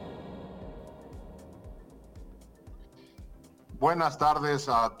Buenas tardes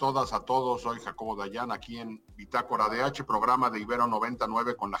a todas, a todos. Soy Jacobo Dayan, aquí en Bitácora DH, programa de Ibero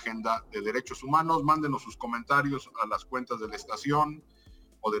 99 con la agenda de derechos humanos. Mándenos sus comentarios a las cuentas de la estación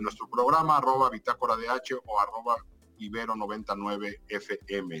o de nuestro programa, @Bitácora DH o @Ibero 99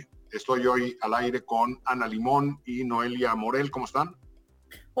 FM. Estoy hoy al aire con Ana Limón y Noelia Morel. ¿Cómo están?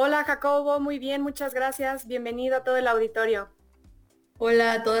 Hola Jacobo, muy bien, muchas gracias. Bienvenido a todo el auditorio.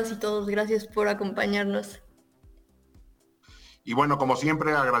 Hola a todas y todos, gracias por acompañarnos. Y bueno, como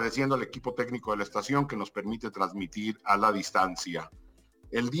siempre, agradeciendo al equipo técnico de la estación que nos permite transmitir a la distancia.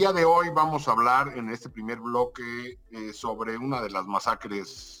 El día de hoy vamos a hablar en este primer bloque sobre una de las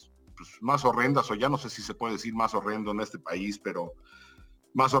masacres más horrendas, o ya no sé si se puede decir más horrendo en este país, pero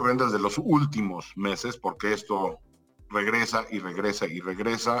más horrendas de los últimos meses, porque esto regresa y regresa y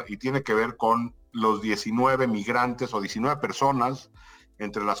regresa, y tiene que ver con los 19 migrantes o 19 personas,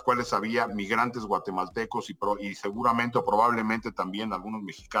 entre las cuales había migrantes guatemaltecos y seguramente o probablemente también algunos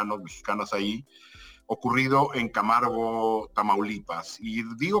mexicanas ahí, ocurrido en Camargo, Tamaulipas. Y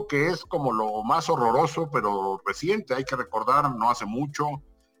digo que es como lo más horroroso, pero reciente. Hay que recordar, no hace mucho,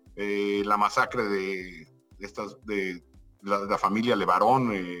 la masacre de la familia Levarón,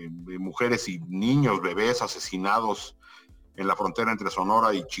 de mujeres y niños, bebés asesinados en la frontera entre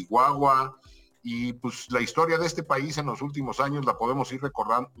Sonora y Chihuahua. Y pues la historia de este país en los últimos años la podemos ir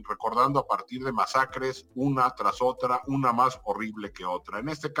recordando a partir de masacres, una tras otra, una más horrible que otra. En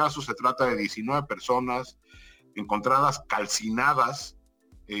este caso se trata de 19 personas encontradas calcinadas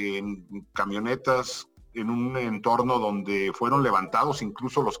en camionetas en un entorno donde fueron levantados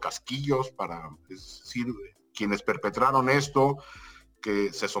incluso los casquillos para, es decir, quienes perpetraron esto,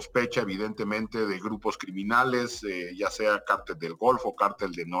 que se sospecha evidentemente de grupos criminales, ya sea Cártel del Golfo,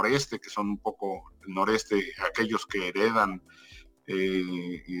 Cártel del Noreste, que son un poco el noreste, aquellos que heredan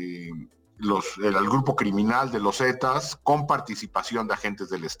el grupo criminal de los Zetas, con participación de agentes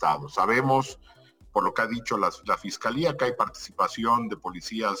del Estado. Sabemos, por lo que ha dicho la Fiscalía, que hay participación de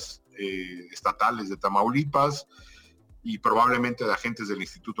policías estatales de Tamaulipas y probablemente de agentes del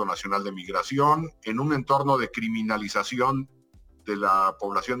Instituto Nacional de Migración, en un entorno de criminalización de la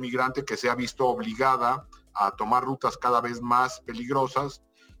población migrante que se ha visto obligada a tomar rutas cada vez más peligrosas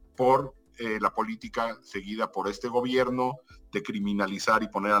por la política seguida por este gobierno de criminalizar y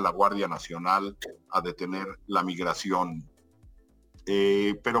poner a la Guardia Nacional a detener la migración.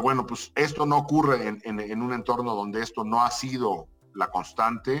 Pero bueno, pues esto no ocurre en un entorno donde esto no ha sido la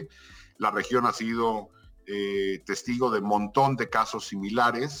constante. La región ha sido testigo de un montón de casos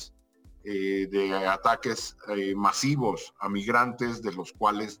similares, de ataques masivos a migrantes, de los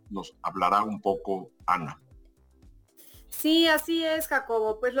cuales nos hablará un poco Ana. Sí, así es,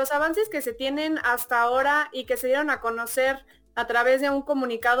 Jacobo. Pues los avances que se tienen hasta ahora y que se dieron a conocer a través de un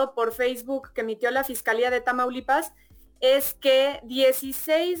comunicado por Facebook que emitió la Fiscalía de Tamaulipas es que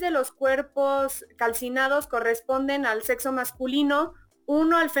 16 de los cuerpos calcinados corresponden al sexo masculino,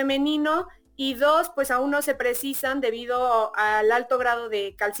 1 al femenino y 2 pues aún no se precisan debido al alto grado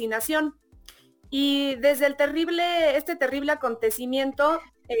de calcinación. Y desde este terrible acontecimiento,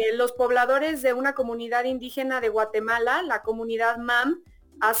 los pobladores de una comunidad indígena de Guatemala, la comunidad MAM,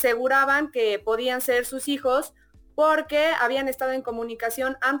 aseguraban que podían ser sus hijos porque habían estado en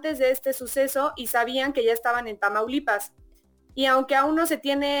comunicación antes de este suceso y sabían que ya estaban en Tamaulipas. Y aunque aún no se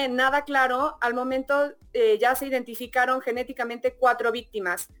tiene nada claro, al momento ya se identificaron genéticamente 4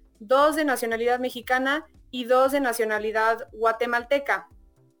 víctimas, 2 de nacionalidad mexicana y 2 de nacionalidad guatemalteca.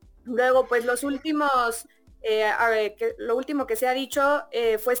 Luego, pues lo último que se ha dicho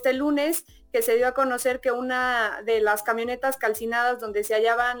fue este lunes que se dio a conocer que una de las camionetas calcinadas donde se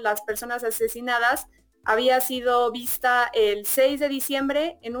hallaban las personas asesinadas había sido vista el 6 de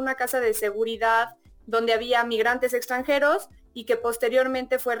diciembre en una casa de seguridad donde había migrantes extranjeros y que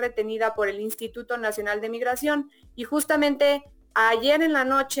posteriormente fue retenida por el Instituto Nacional de Migración. Y justamente ayer en la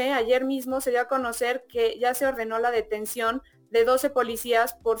noche, ayer mismo, se dio a conocer que ya se ordenó la detención de 12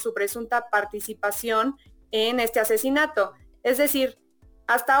 policías por su presunta participación en este asesinato. Es decir,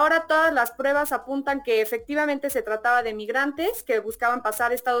 hasta ahora todas las pruebas apuntan que efectivamente se trataba de migrantes que buscaban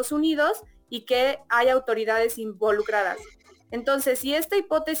pasar a Estados Unidos y que hay autoridades involucradas. Entonces, si esta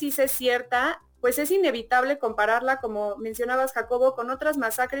hipótesis es cierta, pues es inevitable compararla, como mencionabas, Jacobo, con otras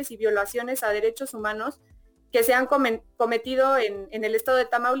masacres y violaciones a derechos humanos que se han cometido en el estado de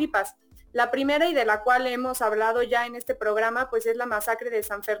Tamaulipas. La primera, y de la cual hemos hablado ya en este programa, pues es la masacre de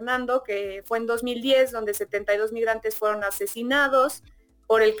San Fernando, que fue en 2010, donde 72 migrantes fueron asesinados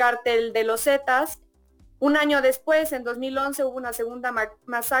por el cártel de los Zetas. Un año después, en 2011, hubo una segunda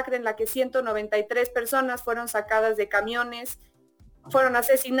masacre en la que 193 personas fueron sacadas de camiones, fueron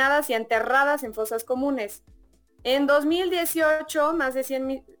asesinadas y enterradas en fosas comunes. En 2018, más de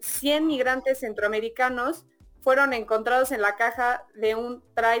 100 migrantes centroamericanos fueron encontrados en la caja de un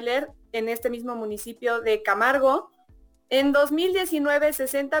tráiler en este mismo municipio de Camargo. En 2019,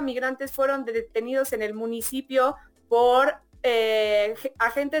 60 migrantes fueron detenidos en el municipio por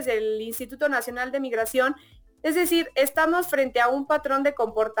agentes del Instituto Nacional de Migración. Es decir, estamos frente a un patrón de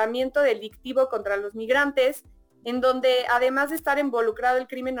comportamiento delictivo contra los migrantes, en donde además de estar involucrado el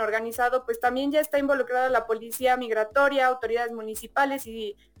crimen organizado, pues también ya está involucrada la policía migratoria, autoridades municipales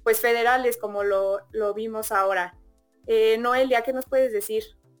y pues federales, como lo vimos ahora. Noelia, ¿qué nos puedes decir?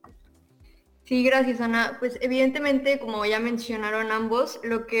 Sí, gracias, Ana. Pues evidentemente, como ya mencionaron ambos,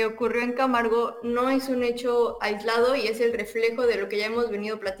 lo que ocurrió en Camargo no es un hecho aislado y es el reflejo de lo que ya hemos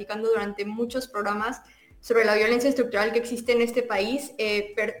venido platicando durante muchos programas sobre la violencia estructural que existe en este país,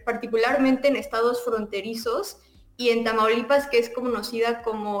 particularmente en estados fronterizos y en Tamaulipas, que es conocida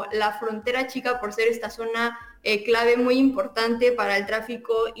como la frontera chica por ser esta zona clave muy importante para el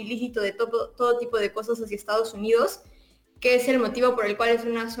tráfico ilícito de todo tipo de cosas hacia Estados Unidos, que es el motivo por el cual es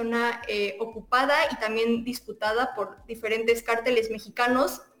una zona ocupada y también disputada por diferentes cárteles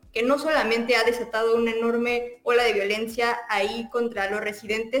mexicanos, que no solamente ha desatado una enorme ola de violencia ahí contra los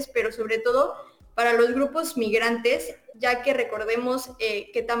residentes, pero sobre todo para los grupos migrantes, ya que recordemos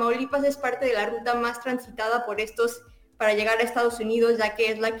que Tamaulipas es parte de la ruta más transitada por estos para llegar a Estados Unidos, ya que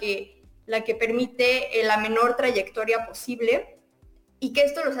es la que permite la menor trayectoria posible, y que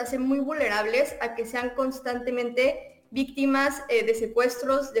esto los hace muy vulnerables a que sean constantemente víctimas de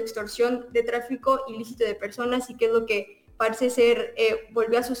secuestros, de extorsión, de tráfico ilícito de personas, y que es lo que parece ser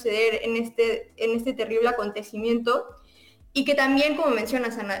volvió a suceder en este terrible acontecimiento, y que también, como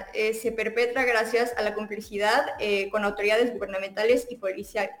mencionas, Ana, se perpetra gracias a la complicidad con autoridades gubernamentales y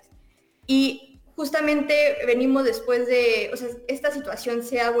policiales. Y justamente venimos después de, esta situación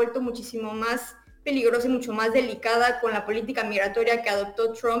se ha vuelto muchísimo más peligrosa y mucho más delicada con la política migratoria que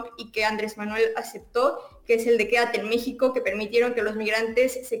adoptó Trump y que Andrés Manuel aceptó, que es el de Quédate en México, que permitieron que los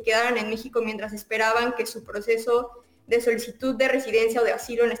migrantes se quedaran en México mientras esperaban que su proceso de solicitud de residencia o de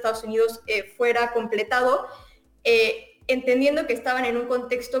asilo en Estados Unidos fuera completado, entendiendo que estaban en un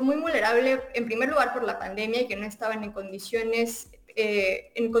contexto muy vulnerable, en primer lugar por la pandemia, y que no estaban en condiciones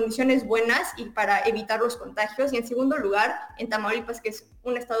buenas y para evitar los contagios, y en segundo lugar en Tamaulipas, que es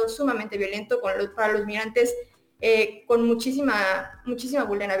un estado sumamente violento para los migrantes con muchísima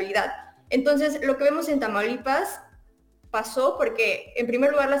vulnerabilidad. Entonces, lo que vemos en Tamaulipas pasó porque, en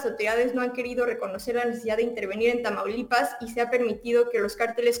primer lugar, las autoridades no han querido reconocer la necesidad de intervenir en Tamaulipas y se ha permitido que los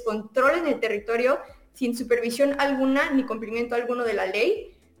cárteles controlen el territorio sin supervisión alguna ni cumplimiento alguno de la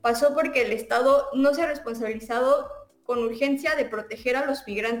ley. Pasó porque el Estado no se ha responsabilizado con urgencia de proteger a los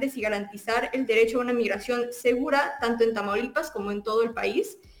migrantes y garantizar el derecho a una migración segura, tanto en Tamaulipas como en todo el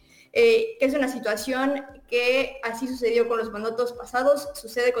país, que es una situación que así sucedió con los mandatos pasados,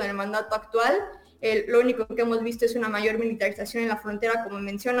 sucede con el mandato actual. Lo único que hemos visto es una mayor militarización en la frontera, como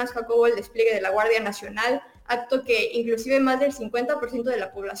mencionas, Jacobo, el despliegue de la Guardia Nacional, acto que inclusive más del 50% de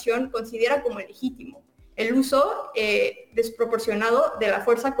la población considera como legítimo. El uso desproporcionado de la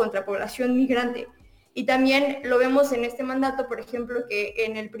fuerza contra población migrante. Y también lo vemos en este mandato, por ejemplo, que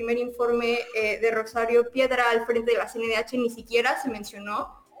en el primer informe de Rosario Piedra al frente de la CNDH ni siquiera se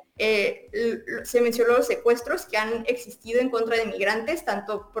mencionó los secuestros que han existido en contra de migrantes,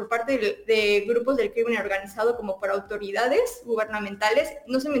 tanto por parte de grupos del crimen organizado como por autoridades gubernamentales.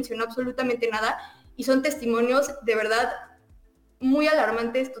 No se mencionó absolutamente nada y son testimonios de verdad muy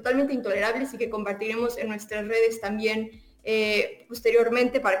alarmantes, totalmente intolerables, y que compartiremos en nuestras redes también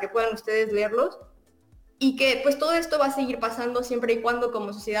posteriormente para que puedan ustedes leerlos. Y que pues todo esto va a seguir pasando siempre y cuando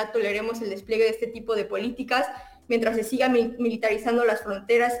como sociedad toleremos el despliegue de este tipo de políticas, mientras se sigan militarizando las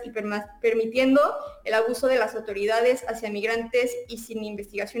fronteras y permitiendo el abuso de las autoridades hacia migrantes y sin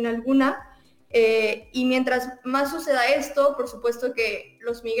investigación alguna. Y mientras más suceda esto, por supuesto que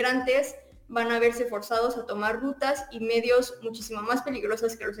los migrantes van a verse forzados a tomar rutas y medios muchísimo más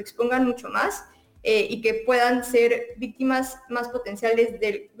peligrosos que los expongan mucho más y que puedan ser víctimas más potenciales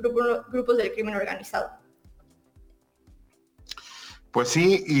de grupos del crimen organizado. Pues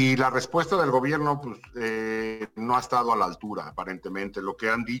sí, y la respuesta del gobierno pues, no ha estado a la altura, aparentemente. Lo que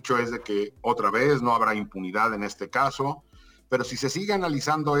han dicho es de que otra vez no habrá impunidad en este caso, pero si se sigue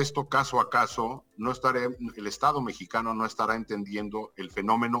analizando esto caso a caso, el Estado mexicano no estará entendiendo el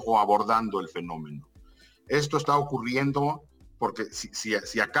fenómeno o abordando el fenómeno. Esto está ocurriendo porque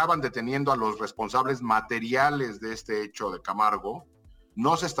si acaban deteniendo a los responsables materiales de este hecho de Camargo,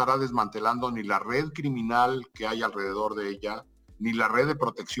 no se estará desmantelando ni la red criminal que hay alrededor de ella, ni la red de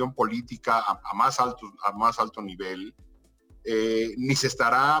protección política a más alto nivel, ni se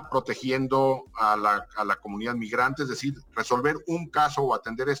estará protegiendo a la comunidad migrante. Es decir, resolver un caso o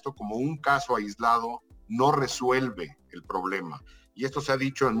atender esto como un caso aislado no resuelve el problema. Y esto se ha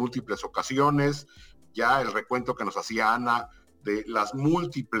dicho en múltiples ocasiones. Ya el recuento que nos hacía Ana de las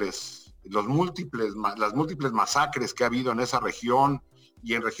múltiples masacres que ha habido en esa región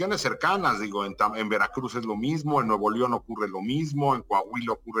y en regiones cercanas, digo, en Veracruz es lo mismo, en Nuevo León ocurre lo mismo, en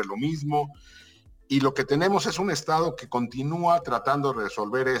Coahuila ocurre lo mismo. Y lo que tenemos es un Estado que continúa tratando de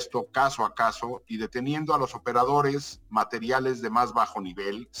resolver esto caso a caso y deteniendo a los operadores materiales de más bajo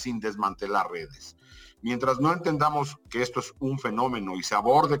nivel sin desmantelar redes. Mientras no entendamos que esto es un fenómeno y se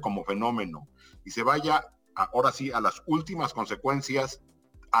aborde como fenómeno y se vaya ahora sí a las últimas consecuencias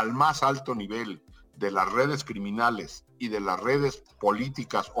al más alto nivel de las redes criminales y de las redes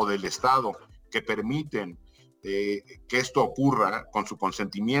políticas o del Estado que permiten que esto ocurra con su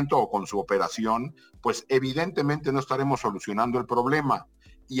consentimiento o con su operación, pues evidentemente no estaremos solucionando el problema.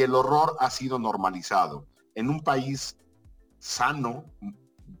 Y el horror ha sido normalizado. En un país sano,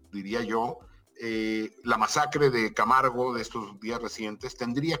 diría yo, la masacre de Camargo de estos días recientes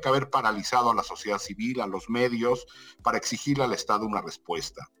tendría que haber paralizado a la sociedad civil, a los medios, para exigirle al Estado una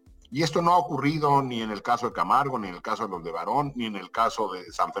respuesta. Y esto no ha ocurrido ni en el caso de Camargo, ni en el caso de los de Barón, ni en el caso de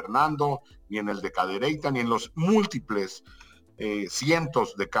San Fernando, ni en el de Cadereyta, ni en los múltiples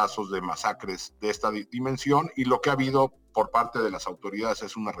cientos de casos de masacres de esta dimensión, y lo que ha habido por parte de las autoridades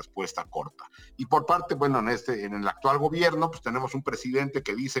es una respuesta corta. Y por parte, bueno, en el actual gobierno, pues tenemos un presidente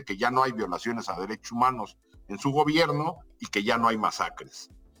que dice que ya no hay violaciones a derechos humanos en su gobierno y que ya no hay masacres.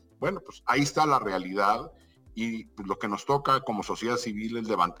 Bueno, pues ahí está la realidad, y pues lo que nos toca como sociedad civil es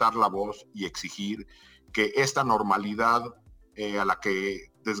levantar la voz y exigir que esta normalidad a la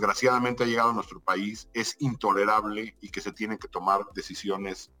que desgraciadamente ha llegado nuestro país es intolerable y que se tienen que tomar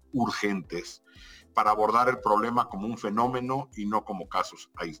decisiones urgentes para abordar el problema como un fenómeno y no como casos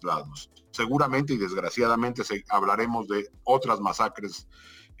aislados. Seguramente y desgraciadamente hablaremos de otras masacres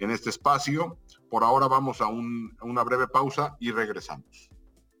en este espacio. Por ahora vamos a una breve pausa y regresamos.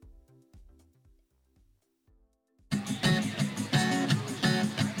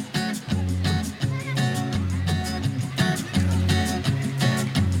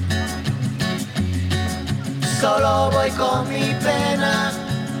 Solo voy con mi pena,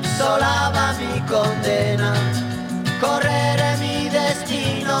 sola va mi condena. Correré mi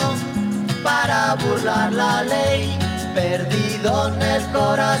destino para burlar la ley, perdido en el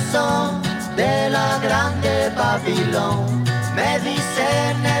corazón de la grande Babilón. Me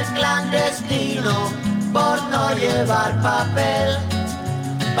dicen el clandestino por no llevar papel.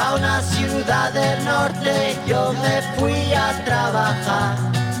 Pa' una ciudad del norte yo me fui a trabajar.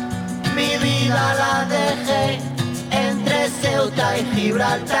 Mi vida la dejé entre Ceuta y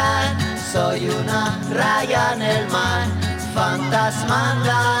Gibraltar. Soy una raya en el mar, fantasma en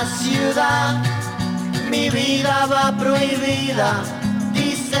la ciudad. Mi vida va prohibida,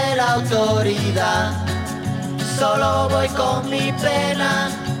 dice la autoridad. Solo voy con mi pena,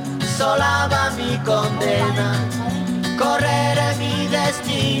 sola va mi condena. Correré mi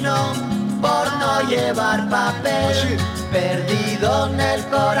destino por no llevar papel, perdido en el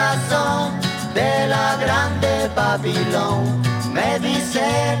corazón de la grande Babilón. Me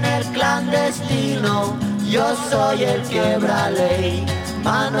dicen el clandestino, yo soy el quebra ley.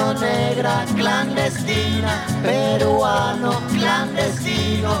 Mano negra clandestina, peruano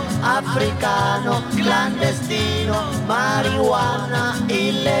clandestino, africano clandestino, marihuana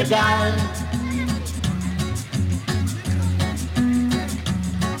ilegal.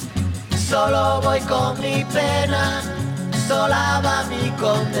 Solo voy con mi pena, sola va mi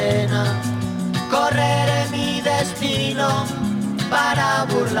condena. Correré mi destino para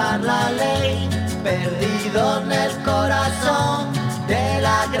burlar la ley, perdido en el corazón de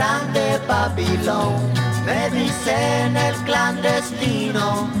la grande Babilón. Me dicen el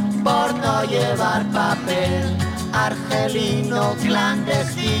clandestino por no llevar papel. Argelino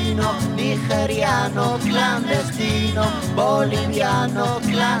clandestino, nigeriano clandestino, boliviano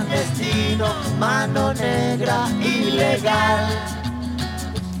clandestino, mano negra ilegal.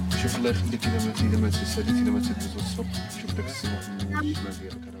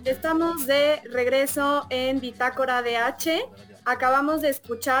 Estamos de regreso en Bitácora DH. Acabamos de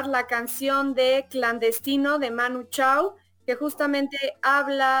escuchar la canción de Clandestino de Manu Chao, que justamente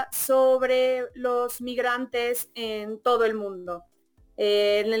habla sobre los migrantes en todo el mundo.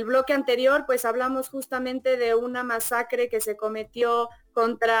 En el bloque anterior, pues hablamos justamente de una masacre que se cometió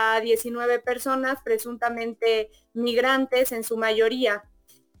contra 19 personas, presuntamente migrantes en su mayoría.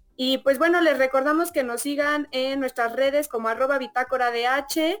 Y pues bueno, les recordamos que nos sigan en nuestras redes como @bitácora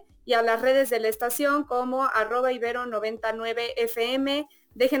DH y a las redes de la estación como @ibero99fm.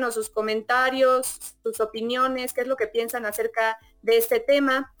 Déjenos sus comentarios, sus opiniones, qué es lo que piensan acerca de este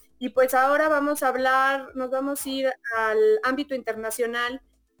tema. Y pues ahora nos vamos a ir al ámbito internacional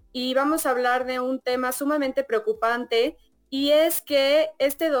y vamos a hablar de un tema sumamente preocupante, y es que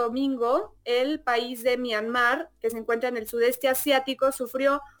este domingo el país de Myanmar, que se encuentra en el sudeste asiático,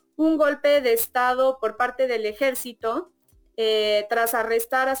 sufrió un golpe de estado por parte del ejército tras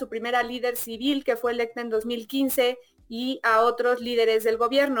arrestar a su primera líder civil, que fue electa en 2015, y a otros líderes del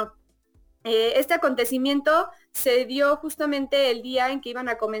gobierno. Este acontecimiento se dio justamente el día en que iban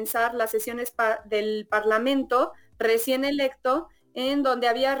a comenzar las sesiones del Parlamento recién electo, en donde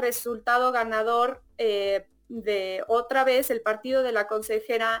había resultado ganador de otra vez el partido de la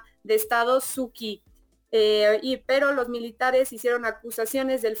consejera de Estado Suu Kyi. Pero los militares hicieron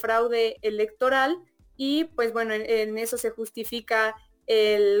acusaciones del fraude electoral y pues bueno, en eso se justifica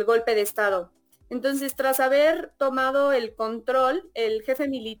el golpe de Estado. Entonces, tras haber tomado el control, el jefe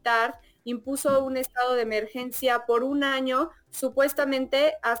militar impuso un estado de emergencia por un año,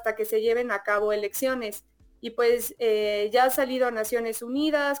 supuestamente hasta que se lleven a cabo elecciones. Y pues ya ha salido a Naciones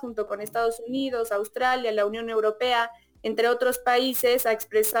Unidas, junto con Estados Unidos, Australia, la Unión Europea, entre otros países, a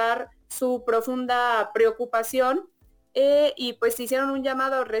expresar su profunda preocupación y pues hicieron un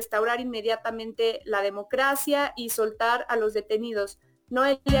llamado a restaurar inmediatamente la democracia y soltar a los detenidos.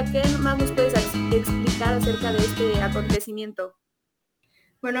 Noelia, ¿qué más nos puedes explicar acerca de este acontecimiento?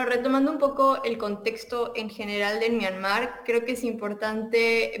 Bueno, retomando un poco el contexto en general de Myanmar, creo que es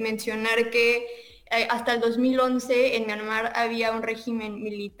importante mencionar que hasta el 2011 en Myanmar había un régimen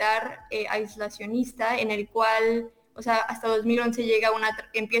militar aislacionista en el cual, o sea, hasta 2011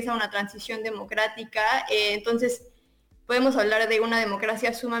 empieza una transición democrática, entonces podemos hablar de una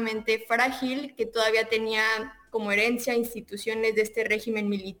democracia sumamente frágil que todavía tenía como herencia instituciones de este régimen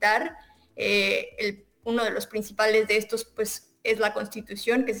militar. Uno de los principales de estos pues es la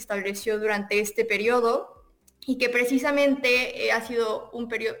Constitución que se estableció durante este periodo y que precisamente ha sido un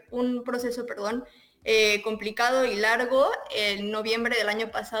proceso complicado y largo. En noviembre del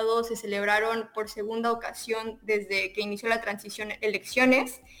año pasado se celebraron por segunda ocasión desde que inició la transición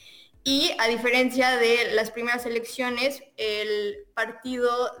elecciones. Y a diferencia de las primeras elecciones, el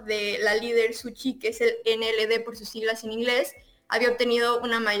partido de la líder Suu Kyi, que es el NLD por sus siglas en inglés, había obtenido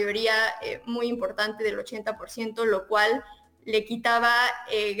una mayoría muy importante del 80%, lo cual le quitaba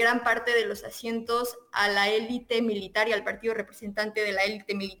gran parte de los asientos a la élite militar y al partido representante de la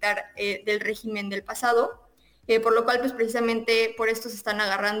élite militar del régimen del pasado, por lo cual pues precisamente por esto se están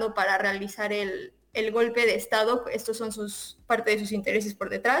agarrando para realizar el golpe de Estado. Estos son parte de sus intereses por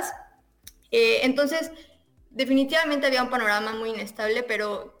detrás. Entonces, definitivamente había un panorama muy inestable,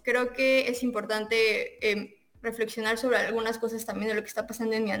 pero creo que es importante reflexionar sobre algunas cosas también de lo que está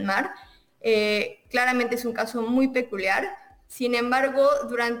pasando en Myanmar. Claramente es un caso muy peculiar. Sin embargo,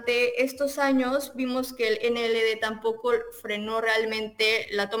 durante estos años vimos que el NLD tampoco frenó realmente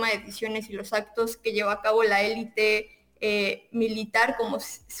la toma de decisiones y los actos que llevó a cabo la élite militar como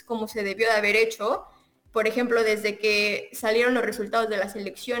se debió de haber hecho. Por ejemplo, desde que salieron los resultados de las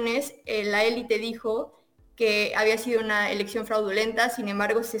elecciones, la élite dijo que había sido una elección fraudulenta. Sin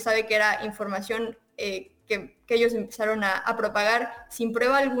embargo, se sabe que era información que ellos empezaron a propagar sin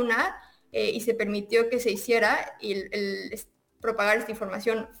prueba alguna y se permitió que se hiciera el propagar esta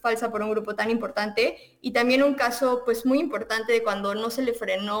información falsa por un grupo tan importante. Y también un caso pues muy importante de cuando no se le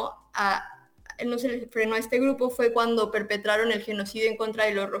frenó a este grupo fue cuando perpetraron el genocidio en contra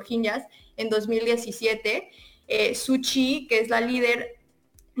de los rohingyas en 2017. Suu Kyi, que es la líder,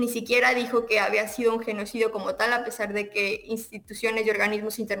 ni siquiera dijo que había sido un genocidio como tal, a pesar de que instituciones y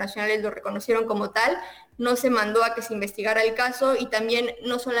organismos internacionales lo reconocieron como tal. No se mandó a que se investigara el caso y también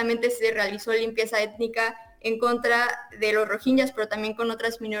no solamente se realizó limpieza étnica en contra de los rohingyas, pero también con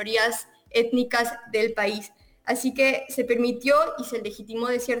otras minorías étnicas del país. Así que se permitió y se legitimó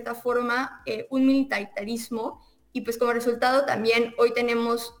de cierta forma un militarismo y pues como resultado también hoy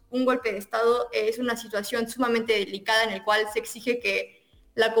tenemos un golpe de Estado. Es una situación sumamente delicada en la cual se exige que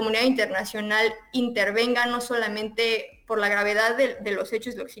la comunidad internacional intervenga, no solamente por la gravedad de los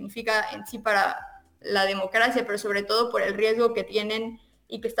hechos, lo que significa en sí para la democracia, pero sobre todo por el riesgo que tienen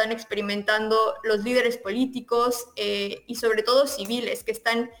y que están experimentando los líderes políticos y sobre todo civiles que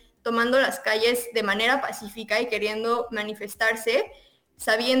están tomando las calles de manera pacífica y queriendo manifestarse,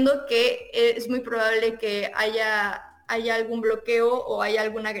 sabiendo que es muy probable que haya algún bloqueo o haya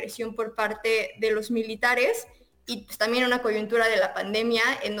alguna agresión por parte de los militares, y pues también una coyuntura de la pandemia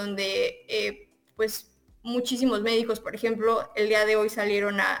en donde pues muchísimos médicos, por ejemplo, el día de hoy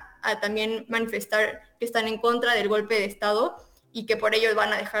salieron a también manifestar que están en contra del golpe de Estado. y que por ello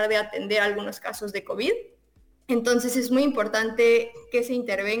van a dejar de atender algunos casos de COVID. Entonces es muy importante que se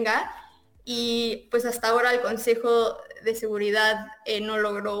intervenga y pues hasta ahora el Consejo de Seguridad no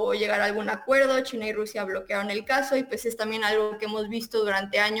logró llegar a algún acuerdo. China y Rusia bloquearon el caso y pues es también algo que hemos visto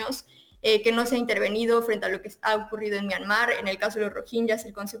durante años, que no se ha intervenido frente a lo que ha ocurrido en Myanmar. En el caso de los Rohingyas,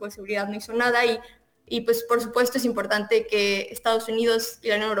 el Consejo de Seguridad no hizo nada y pues por supuesto es importante que Estados Unidos y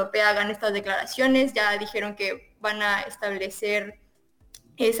la Unión Europea hagan estas declaraciones. Ya dijeron que van a establecer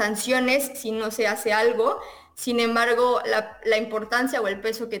sanciones si no se hace algo. Sin embargo, la importancia o el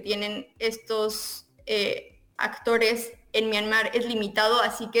peso que tienen estos actores en Myanmar es limitado,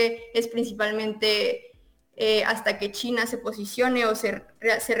 así que es principalmente hasta que China se posicione o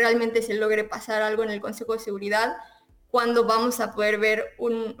realmente se logre pasar algo en el Consejo de Seguridad, cuando vamos a poder ver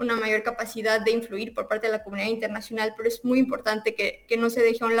una mayor capacidad de influir por parte de la comunidad internacional, pero es muy importante que no se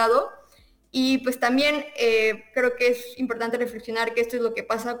deje a un lado. Y pues también creo que es importante reflexionar que esto es lo que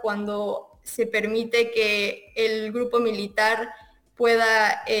pasa cuando se permite que el grupo militar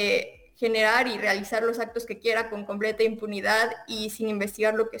pueda generar y realizar los actos que quiera con completa impunidad y sin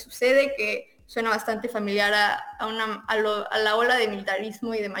investigar lo que sucede, que suena bastante familiar a la ola de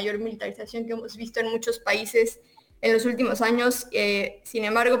militarismo y de mayor militarización que hemos visto en muchos países en los últimos años. Sin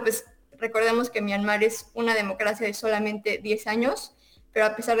embargo, pues recordemos que Myanmar es una democracia de solamente 10 años, pero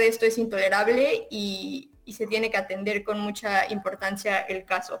a pesar de esto es intolerable y se tiene que atender con mucha importancia el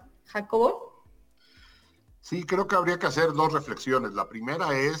caso. Jacobo. Sí, creo que habría que hacer dos reflexiones. La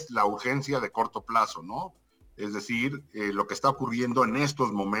primera es la urgencia de corto plazo, ¿no? Es decir, lo que está ocurriendo en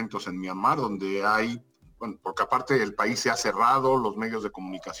estos momentos en Myanmar, donde hay, bueno, porque aparte el país se ha cerrado, los medios de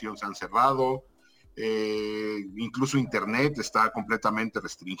comunicación se han cerrado, incluso Internet está completamente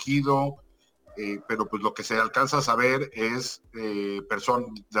restringido, pero pues lo que se alcanza a saber es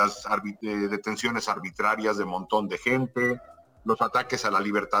las detenciones arbitrarias de un montón de gente, los ataques a la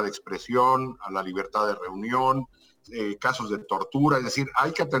libertad de expresión, a la libertad de reunión, casos de tortura. Es decir,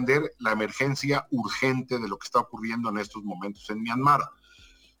 hay que atender la emergencia urgente de lo que está ocurriendo en estos momentos en Myanmar.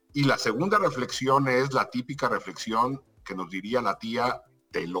 Y la segunda reflexión es la típica reflexión que nos diría la tía: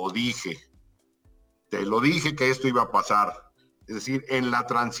 te lo dije que esto iba a pasar. Es decir, en la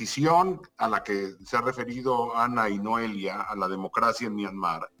transición a la que se ha referido Ana y Noelia, a la democracia en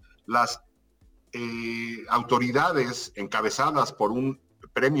Myanmar, las autoridades encabezadas por un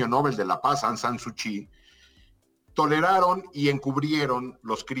premio Nobel de la Paz, Aung San Suu Kyi, toleraron y encubrieron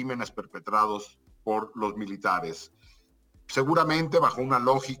los crímenes perpetrados por los militares, seguramente bajo una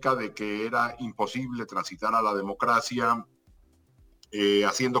lógica de que era imposible transitar a la democracia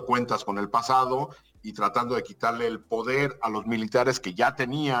haciendo cuentas con el pasado y tratando de quitarle el poder a los militares que ya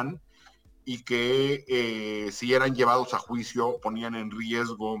tenían y que si eran llevados a juicio ponían en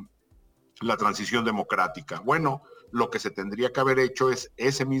riesgo la transición democrática. Bueno, lo que se tendría que haber hecho es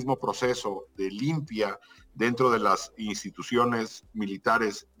ese mismo proceso de limpia dentro de las instituciones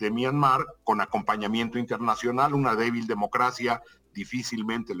militares de Myanmar, con acompañamiento internacional. Una débil democracia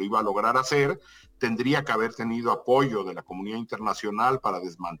difícilmente lo iba a lograr hacer. Tendría que haber tenido apoyo de la comunidad internacional para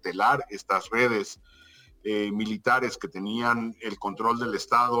desmantelar estas redes militares que tenían el control del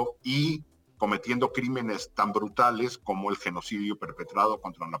Estado y cometiendo crímenes tan brutales como el genocidio perpetrado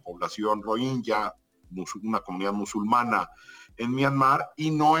contra la población rohingya, una comunidad musulmana en Myanmar,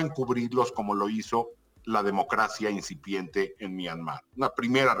 y no encubrirlos como lo hizo la democracia incipiente en Myanmar. Una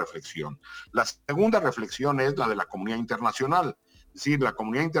primera reflexión. La segunda reflexión es la de la comunidad internacional. Es decir, la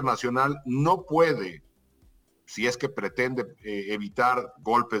comunidad internacional no puede, si es que pretende evitar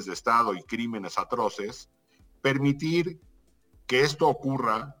golpes de Estado y crímenes atroces, permitir que esto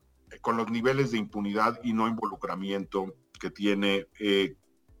ocurra con los niveles de impunidad y no involucramiento que tiene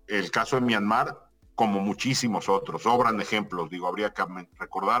el caso de Myanmar, como muchísimos otros. Sobran ejemplos, habría que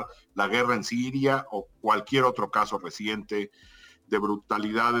recordar la guerra en Siria o cualquier otro caso reciente de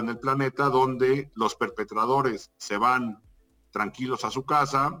brutalidad en el planeta, donde los perpetradores se van tranquilos a su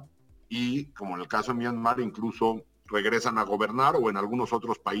casa y, como en el caso de Myanmar, incluso regresan a gobernar, o en algunos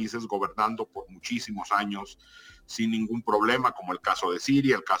otros países gobernando por muchísimos años sin ningún problema, como el caso de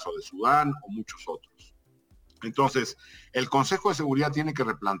Siria, el caso de Sudán o muchos otros. Entonces, el Consejo de Seguridad tiene que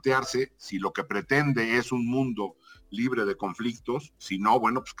replantearse si lo que pretende es un mundo libre de conflictos. Si no,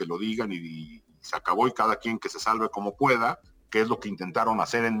 bueno, pues que lo digan y se acabó, y cada quien que se salve como pueda, que es lo que intentaron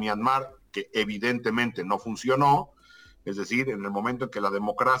hacer en Myanmar, que evidentemente no funcionó. Es decir, en el momento en que la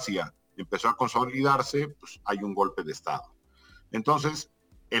democracia empezó a consolidarse, pues hay un golpe de Estado. Entonces,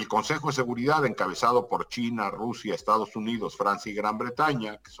 el Consejo de Seguridad, encabezado por China, Rusia, Estados Unidos, Francia y Gran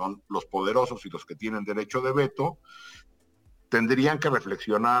Bretaña, que son los poderosos y los que tienen derecho de veto, tendrían que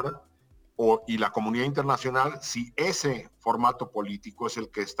reflexionar y la comunidad internacional si ese formato político es el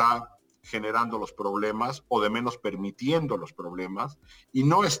que está generando los problemas o de menos permitiendo los problemas y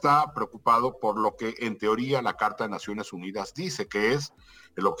no está preocupado por lo que en teoría la Carta de Naciones Unidas dice, que es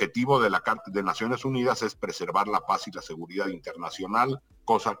el objetivo de la Carta de Naciones Unidas es preservar la paz y la seguridad internacional,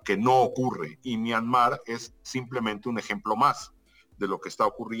 cosa que no ocurre, y Myanmar es simplemente un ejemplo más de lo que está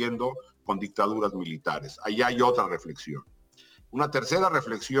ocurriendo con dictaduras militares. Ahí hay otra reflexión. Una tercera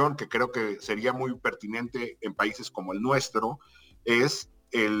reflexión que creo que sería muy pertinente en países como el nuestro es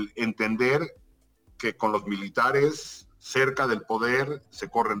el entender que con los militares cerca del poder se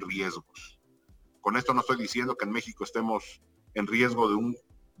corren riesgos. Con esto no estoy diciendo que en México estemos en riesgo de un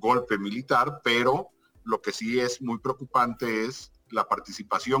golpe militar, pero lo que sí es muy preocupante es la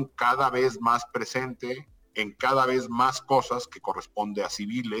participación cada vez más presente en cada vez más cosas que corresponde a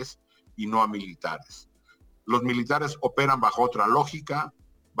civiles y no a militares. Los militares operan bajo otra lógica,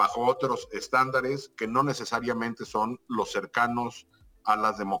 bajo otros estándares que no necesariamente son los cercanos a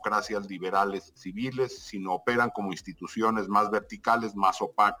las democracias liberales civiles, sino operan como instituciones más verticales, más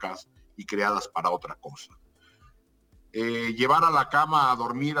opacas y creadas para otra cosa. Llevar a la cama a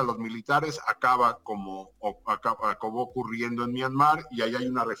dormir a los militares acabó ocurriendo en Myanmar, y ahí hay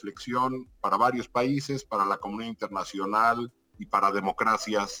una reflexión para varios países, para la comunidad internacional y para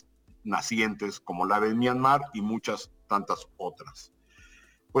democracias nacientes como la de Myanmar y muchas tantas otras.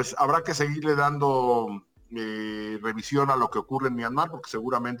 Pues habrá que seguirle dando revisión a lo que ocurre en Myanmar, porque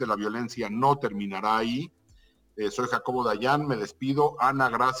seguramente la violencia no terminará ahí. Soy Jacobo Dayan, me despido. Ana,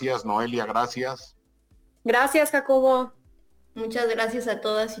 gracias. Noelia, gracias. Gracias, Jacobo. Muchas gracias a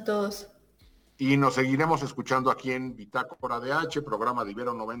todas y todos. Y nos seguiremos escuchando aquí en Bitácora DH, programa de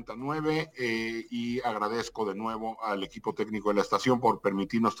Ibero 99, y agradezco de nuevo al equipo técnico de la estación por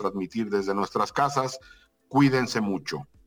permitirnos transmitir desde nuestras casas. Cuídense mucho.